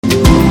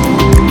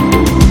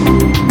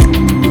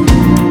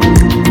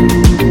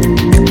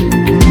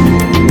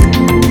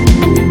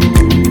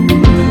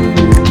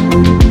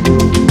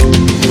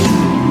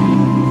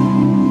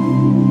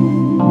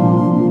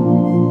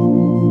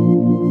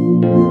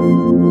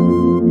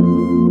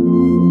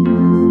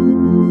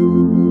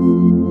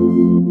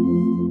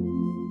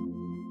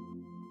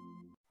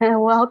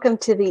welcome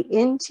to the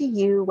Into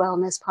You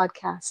Wellness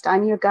Podcast.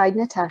 I'm your guide,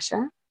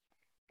 Natasha,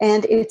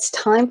 and it's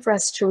time for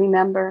us to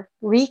remember,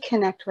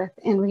 reconnect with,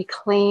 and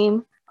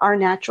reclaim our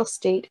natural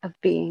state of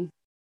being.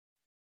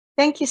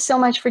 Thank you so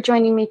much for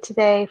joining me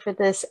today for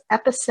this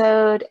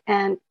episode,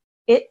 and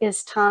it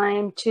is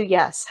time to,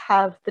 yes,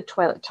 have the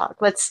toilet talk.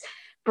 Let's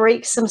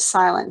break some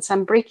silence.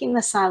 I'm breaking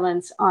the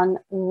silence on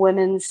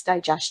women's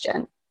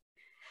digestion.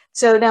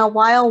 So now,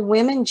 while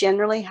women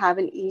generally have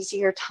an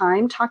easier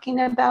time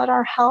talking about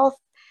our health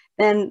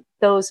than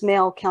those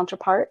male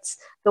counterparts,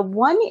 the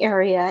one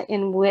area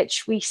in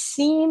which we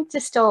seem to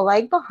still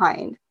lag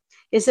behind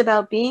is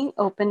about being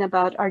open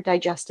about our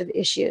digestive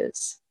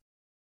issues.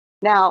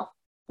 Now,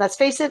 let's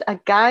face it, a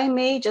guy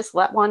may just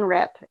let one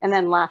rip and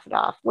then laugh it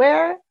off,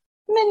 where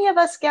many of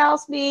us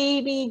gals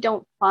maybe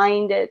don't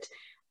find it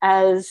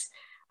as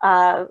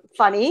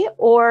funny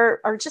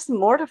or are just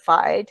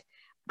mortified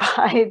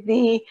by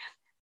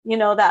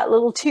that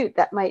little toot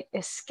that might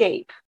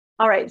escape.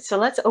 All right, so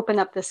let's open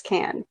up this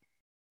can.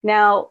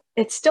 Now,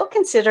 it's still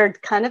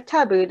considered kind of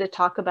taboo to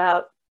talk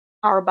about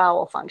our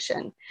bowel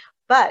function,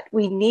 but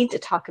we need to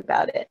talk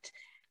about it.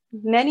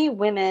 Many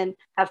women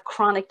have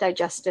chronic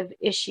digestive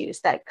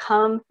issues that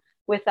come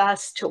with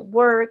us to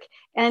work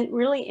and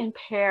really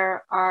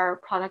impair our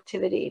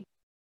productivity.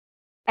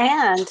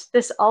 And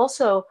this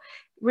also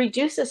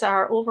reduces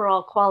our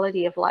overall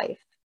quality of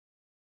life.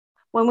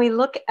 When we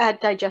look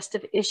at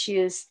digestive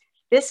issues,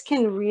 this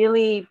can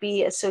really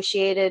be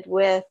associated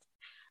with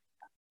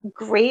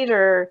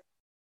greater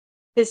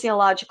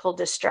physiological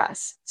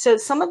distress. So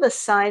some of the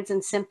signs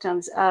and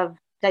symptoms of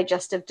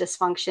digestive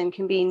dysfunction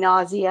can be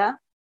nausea,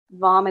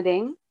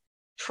 vomiting,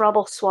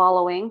 trouble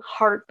swallowing,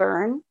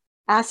 heartburn,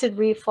 acid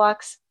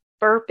reflux,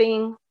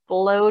 burping,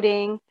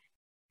 bloating,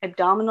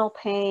 abdominal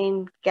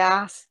pain,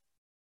 gas,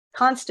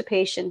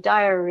 constipation,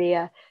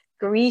 diarrhea,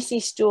 greasy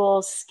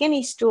stools,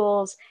 skinny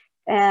stools,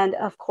 and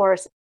of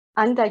course,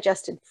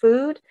 undigested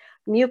food,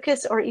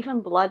 mucus, or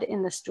even blood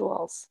in the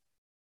stools.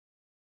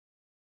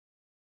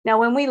 Now,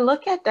 when we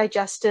look at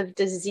digestive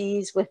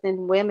disease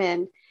within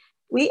women,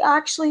 we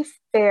actually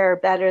fare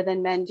better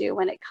than men do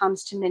when it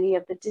comes to many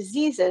of the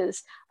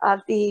diseases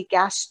of the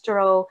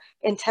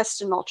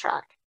gastrointestinal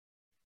tract.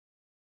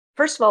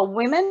 First of all,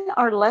 women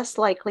are less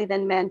likely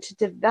than men to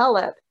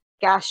develop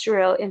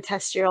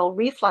gastrointestinal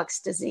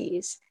reflux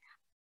disease,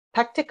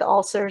 peptic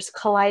ulcers,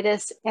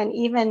 colitis, and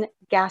even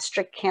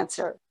gastric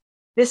cancer.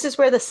 This is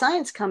where the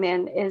science come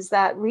in, is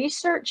that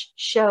research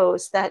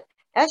shows that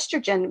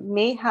estrogen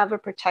may have a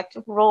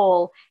protective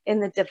role in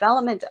the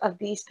development of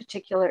these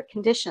particular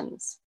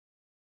conditions.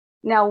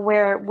 Now,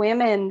 where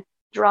women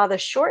draw the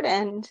short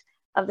end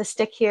of the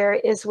stick here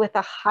is with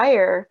a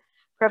higher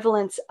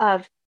prevalence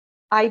of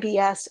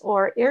IBS,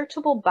 or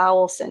irritable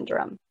bowel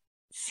syndrome,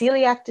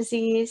 celiac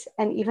disease,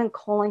 and even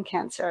colon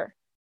cancer.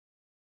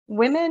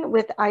 Women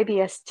with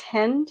IBS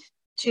tend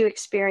to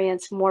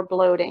experience more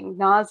bloating,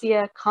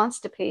 nausea,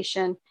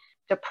 constipation,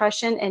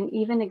 depression, and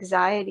even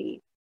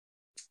anxiety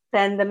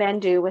than the men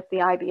do with the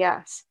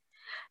IBS.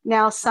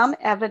 Now, some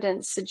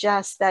evidence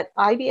suggests that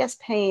IBS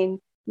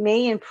pain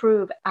may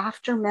improve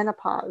after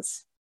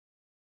menopause.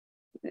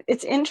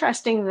 It's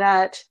interesting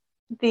that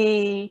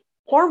the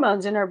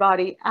hormones in our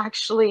body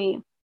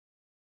actually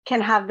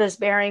can have this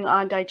bearing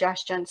on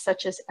digestion,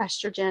 such as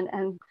estrogen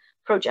and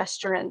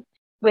progesterone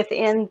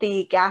within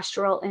the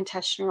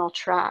gastrointestinal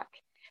tract.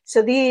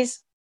 So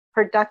these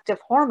productive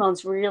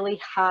hormones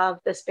really have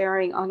this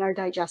bearing on our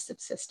digestive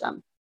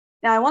system.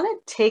 Now, I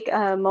want to take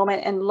a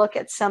moment and look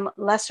at some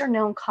lesser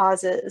known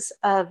causes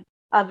of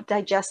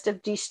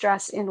digestive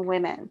distress in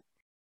women.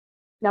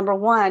 Number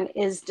one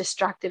is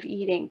distractive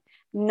eating,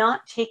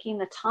 not taking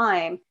the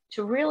time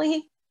to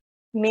really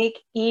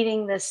make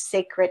eating this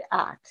sacred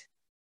act.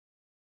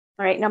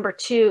 All right, number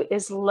two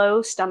is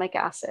low stomach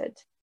acid.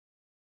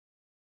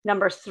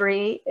 Number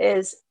three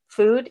is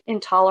food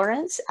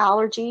intolerance,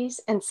 allergies,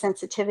 and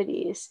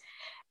sensitivities.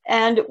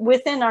 And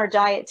within our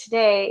diet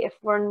today, if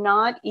we're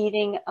not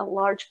eating a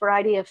large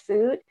variety of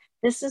food,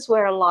 this is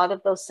where a lot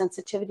of those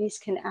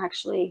sensitivities can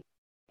actually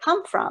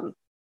come from.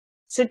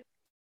 So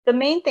the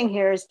main thing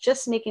here is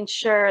just making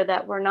sure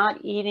that we're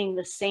not eating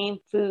the same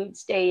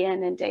foods day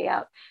in and day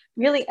out.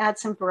 Really add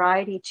some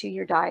variety to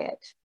your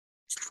diet.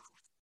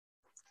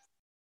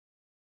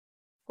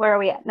 Where are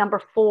we at? Number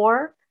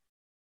four,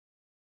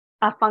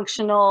 a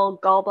functional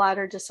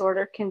gallbladder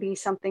disorder can be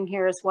something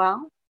here as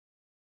well.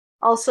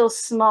 Also,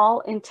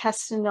 small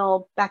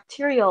intestinal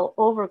bacterial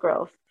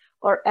overgrowth,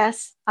 or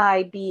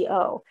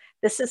SIBO.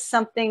 This is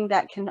something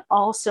that can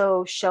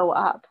also show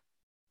up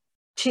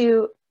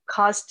to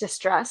cause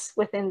distress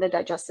within the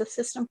digestive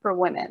system for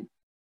women.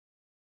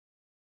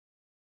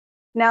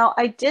 Now,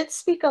 I did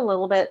speak a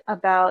little bit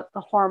about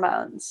the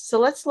hormones. So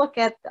let's look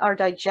at our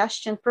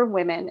digestion for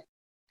women.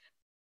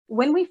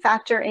 When we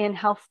factor in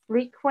how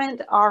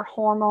frequent our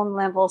hormone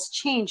levels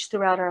change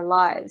throughout our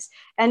lives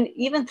and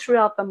even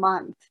throughout the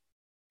month,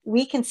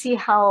 we can see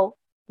how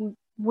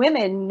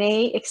women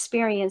may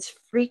experience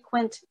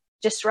frequent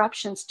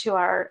disruptions to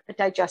our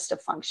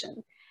digestive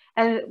function.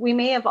 And we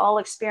may have all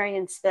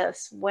experienced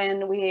this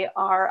when we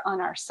are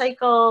on our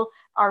cycle,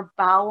 our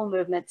bowel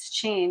movements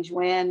change.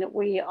 When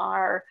we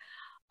are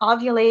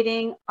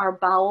ovulating, our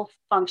bowel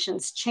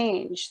functions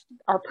change,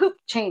 our poop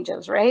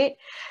changes, right?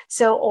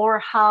 So, or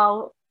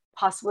how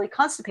possibly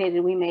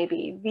constipated we may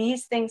be.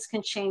 These things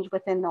can change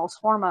within those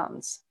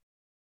hormones.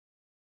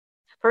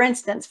 For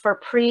instance, for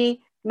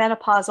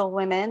pre-menopausal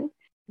women,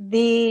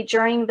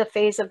 during the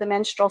phase of the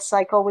menstrual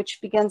cycle, which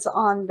begins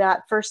on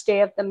that first day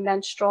of the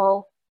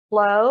menstrual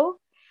flow,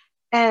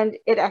 and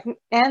it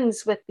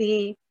ends with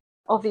the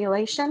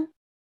ovulation.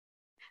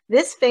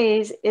 This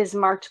phase is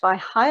marked by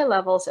high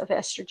levels of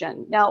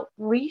estrogen. Now,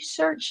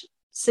 research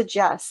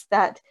suggests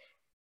that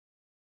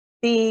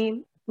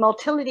the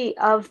motility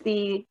of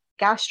the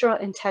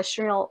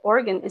gastrointestinal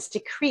organ is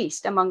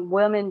decreased among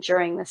women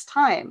during this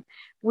time,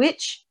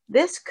 which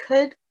this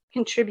could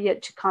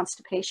contribute to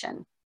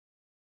constipation.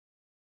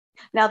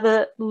 Now,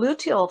 the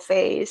luteal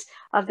phase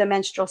of the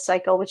menstrual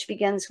cycle, which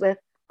begins with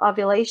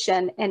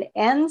ovulation and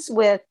ends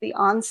with the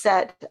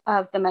onset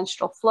of the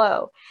menstrual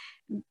flow.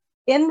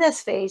 In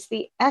this phase,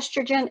 the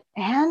estrogen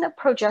and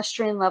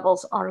progesterone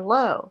levels are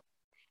low,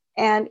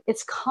 and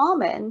it's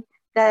common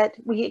that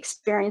we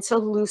experience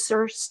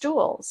looser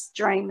stools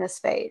during this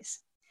phase.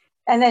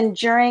 And then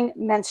during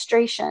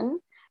menstruation,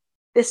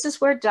 this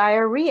is where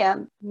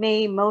diarrhea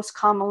may most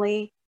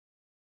commonly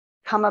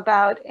come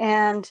about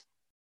and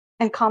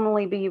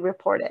commonly be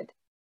reported.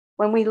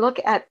 When we look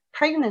at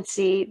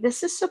pregnancy,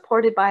 this is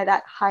supported by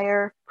that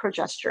higher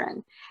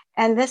progesterone.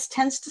 And this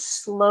tends to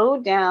slow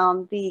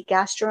down the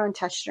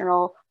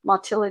gastrointestinal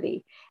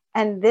motility.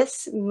 And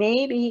this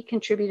may be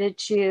contributed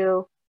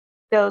to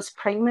those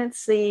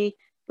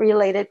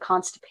pregnancy-related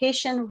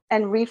constipation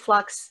and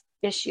reflux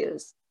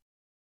issues.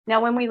 Now,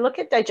 when we look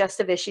at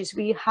digestive issues,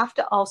 we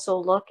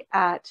also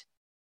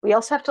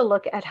have to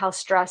look at how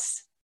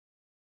stress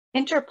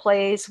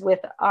interplays with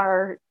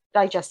our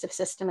digestive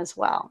system as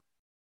well.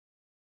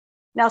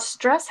 Now,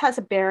 stress has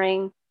a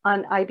bearing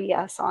on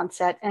IBS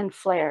onset and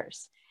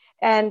flares.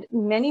 And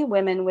many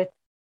women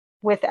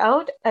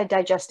without a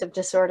digestive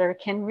disorder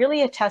can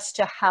really attest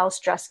to how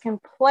stress can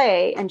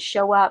play and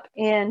show up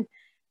in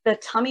the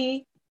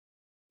tummy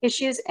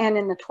issues and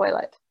in the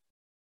toilet.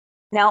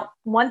 Now,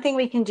 one thing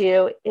we can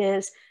do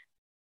is,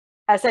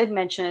 as I'd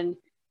mentioned,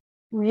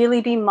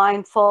 really be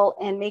mindful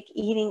and make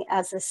eating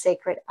as a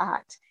sacred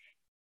act.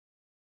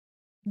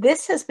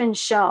 This has been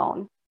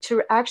shown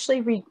to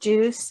actually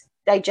reduce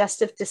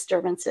digestive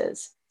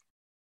disturbances.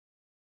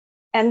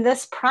 And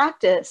this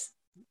practice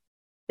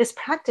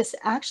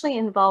actually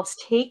involves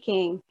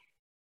taking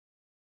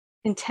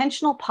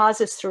intentional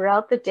pauses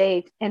throughout the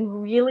day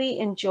and really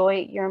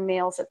enjoy your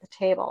meals at the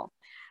table.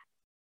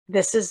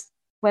 This is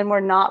when we're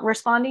not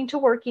responding to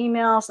work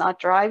emails, not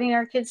driving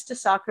our kids to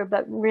soccer,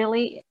 but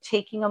really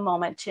taking a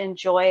moment to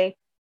enjoy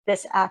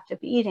this act of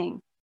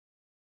eating.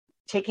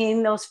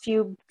 Taking those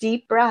few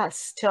deep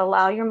breaths to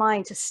allow your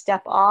mind to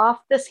step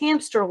off this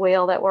hamster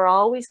wheel that we're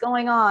always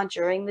going on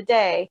during the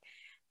day,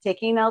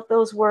 taking out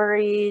those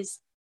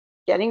worries,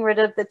 getting rid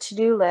of the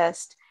to-do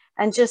list,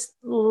 and just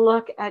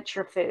look at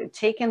your food,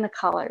 take in the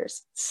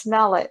colors,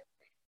 smell it,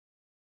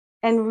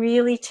 and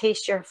really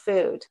taste your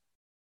food.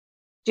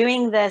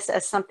 Doing this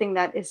as something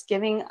that is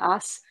giving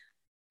us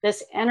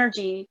this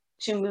energy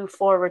to move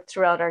forward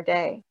throughout our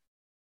day.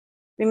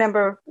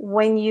 Remember,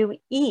 when you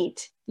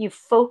eat, you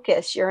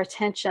focus your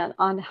attention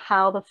on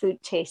how the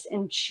food tastes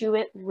and chew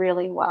it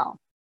really well.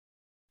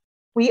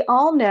 We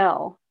all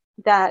know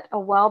that a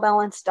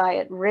well-balanced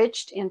diet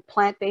rich in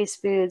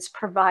plant-based foods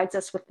provides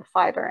us with the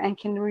fiber and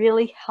can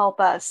really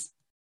help us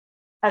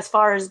as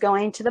far as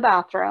going to the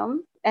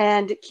bathroom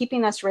and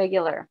keeping us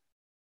regular.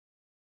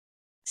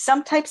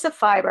 Some types of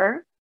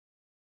fiber,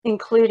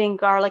 including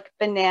garlic,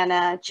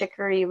 banana,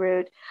 chicory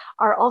root,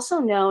 are also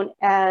known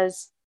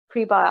as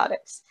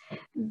prebiotics.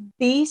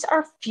 These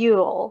are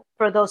fuel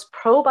for those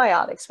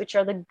probiotics, which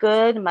are the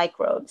good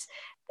microbes,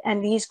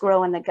 and these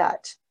grow in the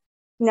gut.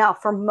 Now,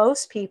 for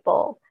most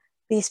people,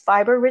 these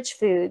fiber-rich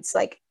foods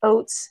like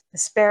oats,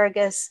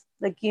 asparagus,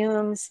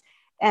 legumes,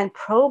 and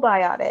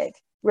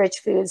probiotic-rich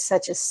foods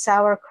such as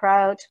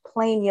sauerkraut,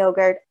 plain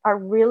yogurt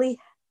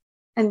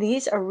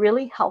these are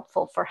really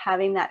helpful for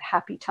having that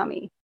happy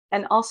tummy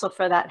and also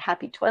for that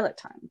happy toilet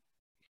time.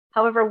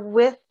 However,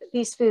 with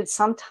these foods,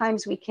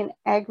 sometimes we can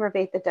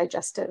aggravate the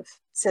digestive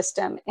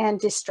system and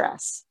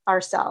distress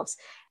ourselves.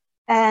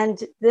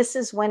 And this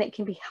is when it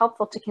can be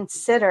helpful to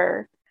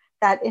consider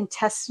that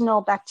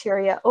intestinal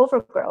bacteria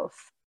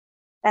overgrowth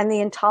and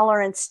the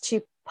intolerance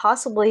to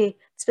possibly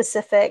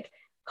specific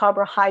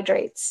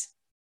carbohydrates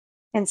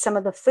in some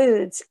of the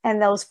foods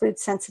and those food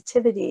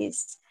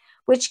sensitivities,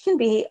 which can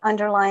be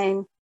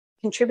underlying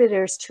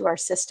contributors to our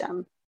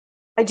system.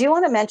 I do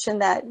want to mention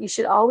that you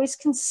should always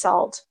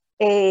consult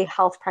a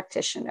health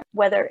practitioner,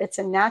 whether it's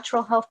a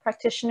natural health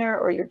practitioner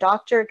or your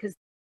doctor, because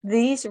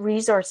these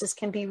resources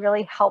can be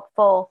really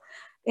helpful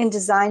in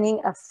designing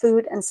a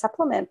food and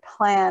supplement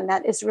plan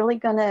that is really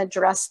going to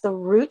address the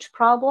root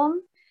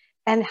problem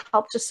and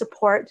help to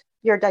support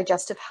your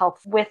digestive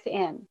health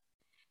within.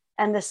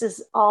 And this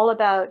is all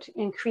about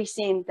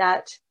increasing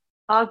that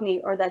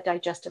Agni, or that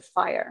digestive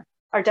fire.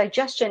 Our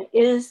digestion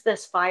is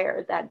this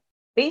fire that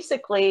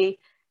basically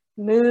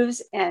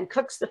moves and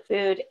cooks the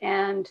food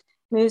and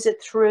moves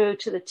it through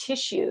to the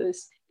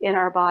tissues in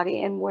our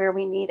body and where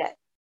we need it.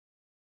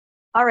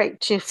 All right,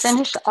 to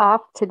finish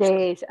off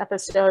today's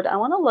episode, I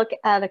want to look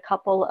at a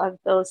couple of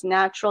those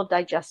natural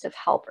digestive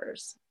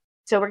helpers.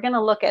 So we're going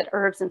to look at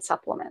herbs and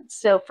supplements.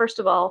 So first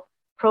of all,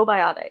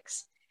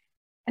 probiotics.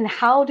 And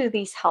how do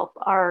these help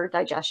our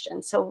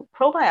digestion? So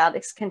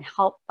probiotics can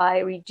help by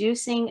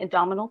reducing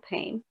abdominal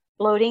pain,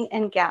 bloating,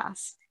 and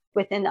gas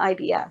within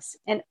IBS,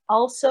 and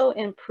also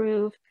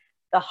improve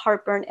the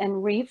heartburn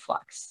and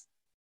reflux.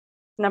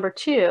 Number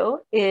 2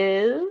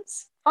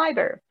 is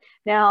fiber.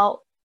 Now,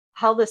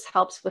 how this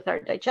helps with our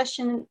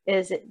digestion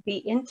is the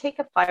intake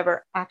of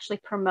fiber actually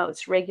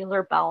promotes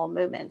regular bowel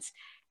movements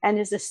and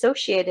is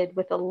associated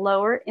with a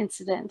lower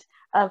incidence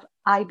of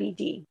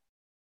IBD.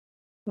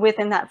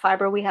 Within that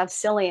fiber, we have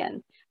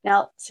psyllium.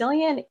 Now,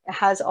 psyllium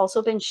has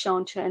also been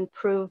shown to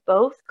improve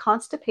both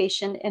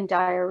constipation and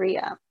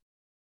diarrhea.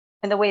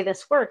 And the way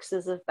this works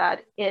is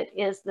that it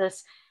is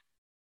this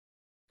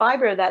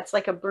fiber that's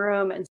like a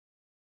broom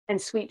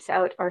and sweeps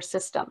out our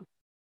system.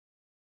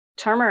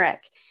 Turmeric.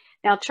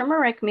 Now,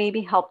 turmeric may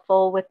be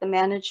helpful with the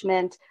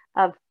management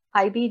of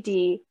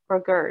IBD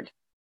or GERD.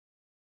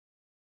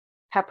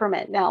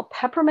 Peppermint. Now,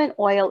 peppermint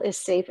oil is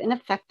safe and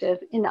effective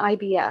in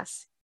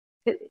IBS.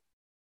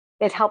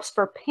 It helps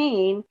for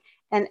pain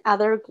and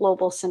other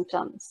global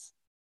symptoms.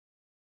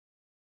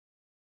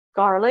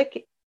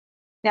 Garlic.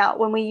 Now,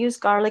 when we use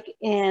garlic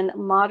in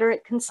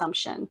moderate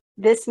consumption,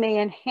 this may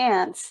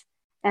enhance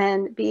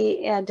and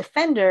be a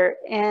defender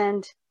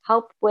and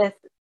help with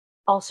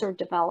ulcer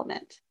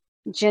development.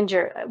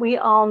 Ginger. We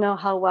all know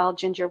how well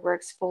ginger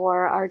works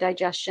for our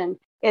digestion.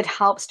 It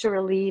helps to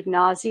relieve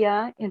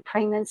nausea in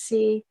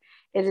pregnancy.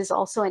 It is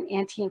also an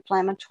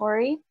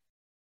anti-inflammatory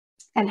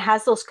and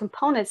has those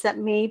components that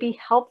may be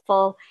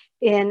helpful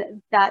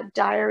in that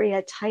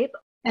diarrhea type.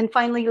 And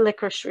finally,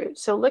 licorice root.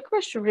 So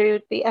licorice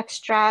root, the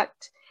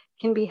extract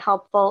can be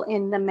helpful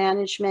in the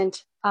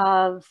management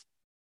of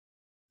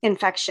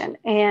infection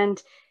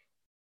and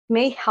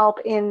may help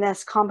in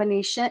this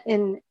combination,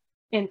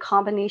 in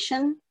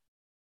combination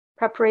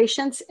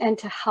preparations, and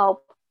to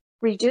help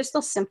reduce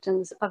those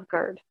symptoms of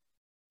GERD.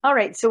 All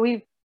right, so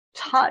we've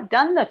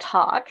done the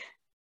talk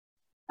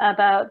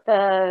about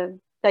the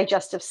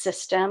digestive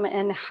system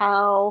and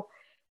how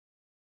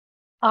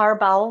our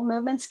bowel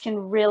movements can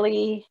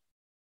really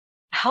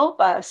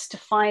help us to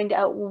find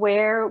out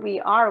where we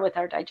are with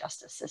our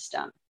digestive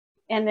system.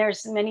 And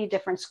there's many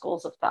different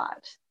schools of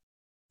thought.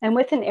 And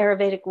within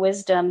Ayurvedic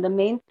wisdom, the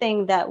main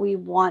thing that we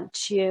want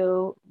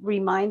to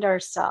remind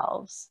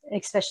ourselves,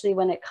 especially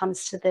when it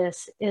comes to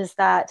this, is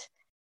that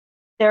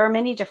there are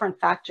many different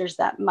factors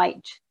that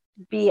might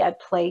be at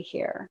play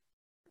here.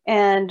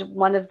 And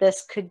one of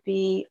this could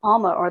be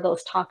ama, or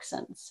those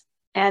toxins.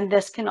 And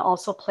this can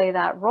also play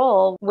that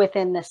role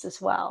within this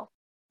as well.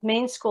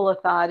 Main school of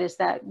thought is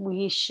that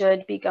we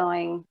should be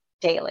going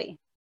daily.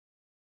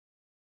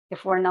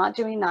 If we're not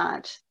doing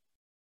that,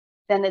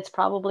 then it's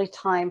probably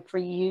time for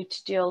you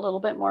to do a little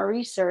bit more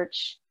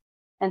research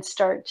and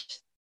start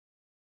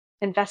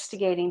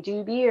investigating.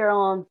 Do be your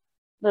own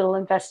little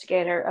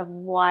investigator of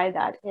why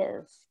that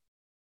is.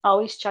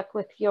 Always check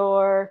with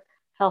your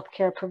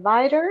healthcare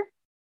provider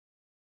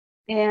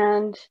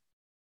and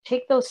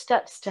take those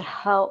steps to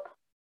help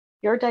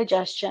your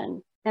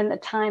digestion and the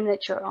time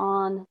that you're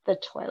on the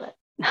toilet.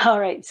 All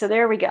right, so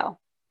there we go.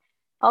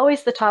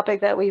 Always the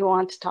topic that we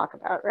want to talk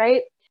about,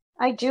 right?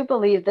 I do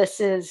believe this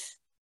is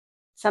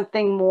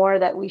something more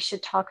that we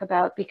should talk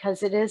about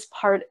because it is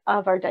part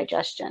of our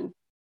digestion.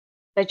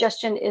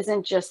 Digestion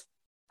isn't just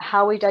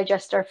how we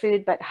digest our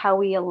food, but how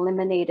we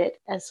eliminate it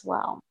as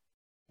well.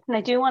 And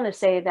I do want to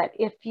say that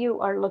if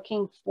you are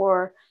looking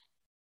for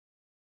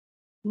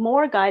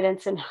more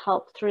guidance and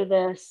help through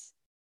this,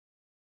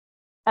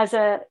 as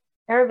a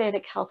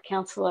Ayurvedic health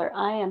counselor,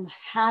 I am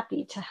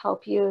happy to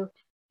help you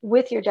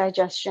with your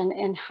digestion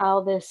and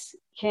how this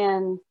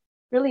can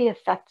really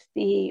affect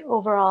the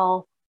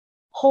overall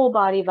whole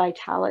body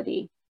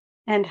vitality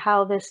and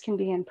how this can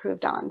be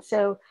improved on.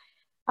 So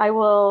I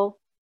will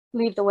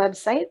leave the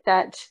website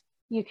that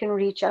you can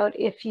reach out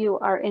if you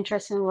are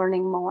interested in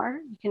learning more.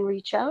 You can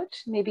reach out.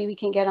 Maybe we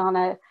can get on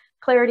a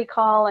clarity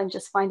call and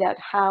just find out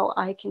how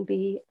I can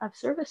be of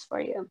service for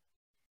you.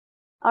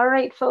 All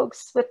right,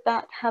 folks, with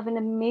that, have an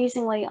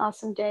amazingly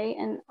awesome day,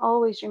 and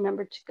always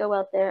remember to go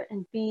out there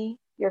and be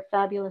your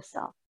fabulous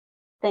self.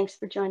 Thanks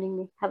for joining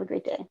me. Have a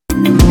great day.